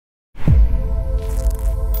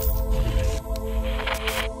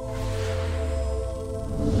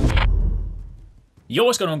Yo,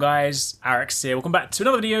 what's going on guys, HyperX here, welcome back to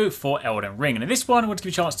another video for Elden Ring, and in this one I want to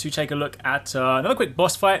give you a chance to take a look at another quick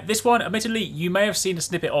boss fight. This one, admittedly, you may have seen a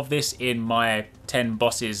snippet of this in my 10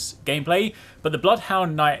 bosses gameplay, but the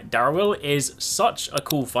Bloodhound Knight Darriwil is such a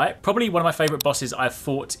cool fight, probably one of my favourite bosses I've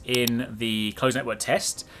fought in the closed network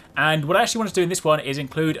test. And what I actually want to do in this one is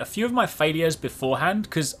include a few of my failures beforehand,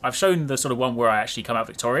 because I've shown the sort of one where I actually come out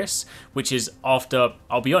victorious, which is after,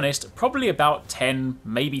 I'll be honest, probably about 10,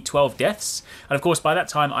 maybe 12 deaths. And of course, by that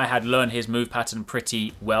time, I had learned his move pattern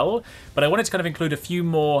pretty well. But I wanted to kind of include a few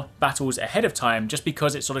more battles ahead of time, just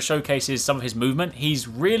because it sort of showcases some of his movement. He's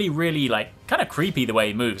really, like, kind of creepy the way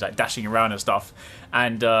he moves, like dashing around and stuff.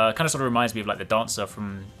 And kind of sort of reminds me of like the dancer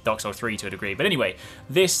from Dark Souls 3 to a degree. But anyway,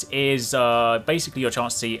 this is basically your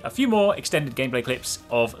chance to see a few more extended gameplay clips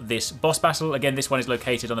of this boss battle. Again, this one is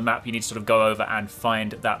located on the map. You need to sort of go over and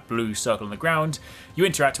find that blue circle on the ground. You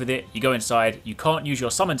interact with it, you go inside. You can't use your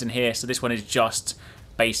summons in here, so this one is just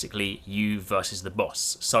basically you versus the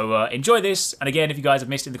boss. So enjoy this, and again, if you guys have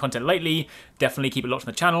missed in the content lately, definitely keep it locked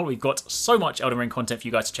on the channel. We've got so much Elden Ring content for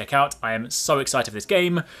you guys to check out. I am so excited for this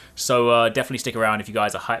game, so definitely stick around if you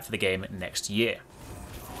guys are hyped for the game next year.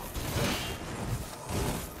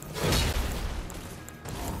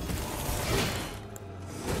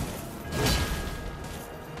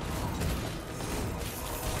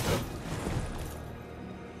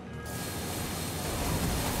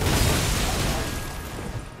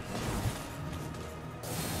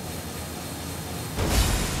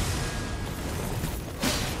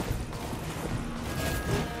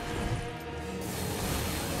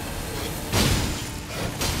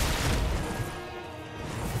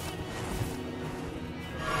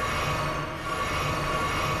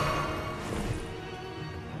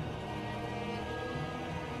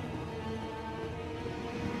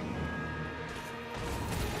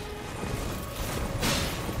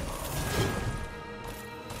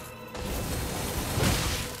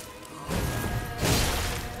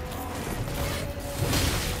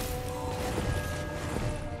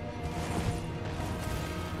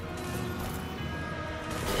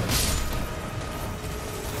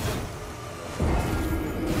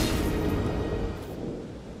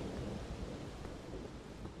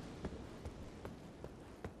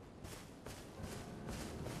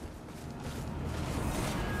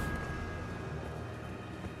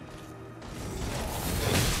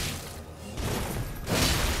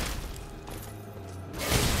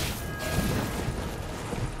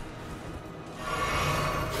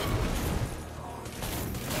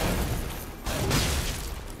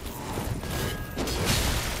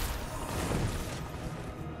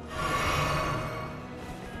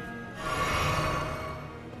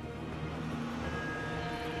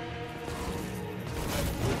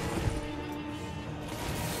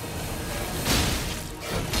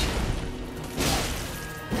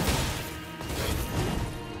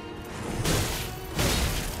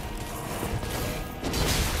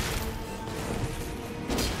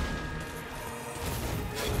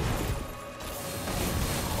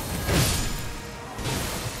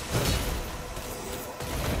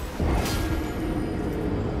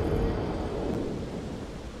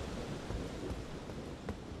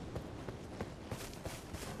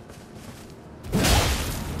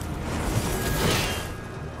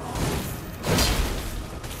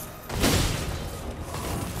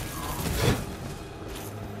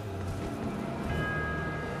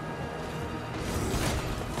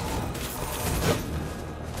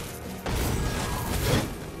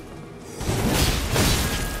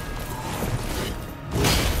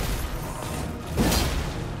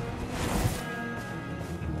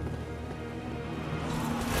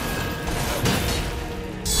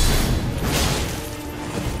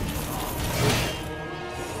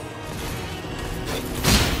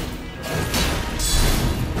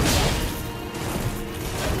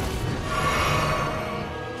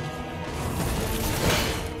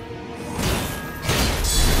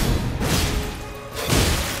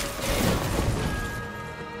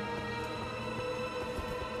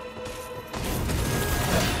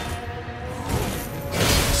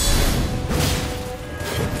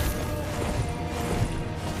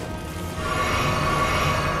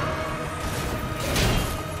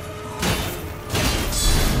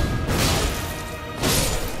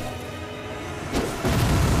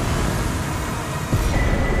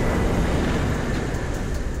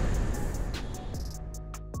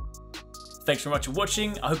 Thanks very much for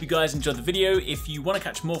watching. I hope you guys enjoyed the video. If you want to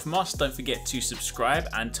catch more from us, don't forget to subscribe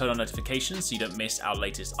and turn on notifications so you don't miss our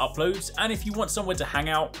latest uploads. And if you want somewhere to hang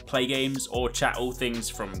out, play games, or chat all things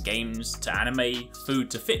from games to anime,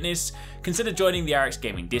 food to fitness, consider joining the HyperX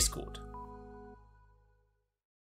Gaming Discord.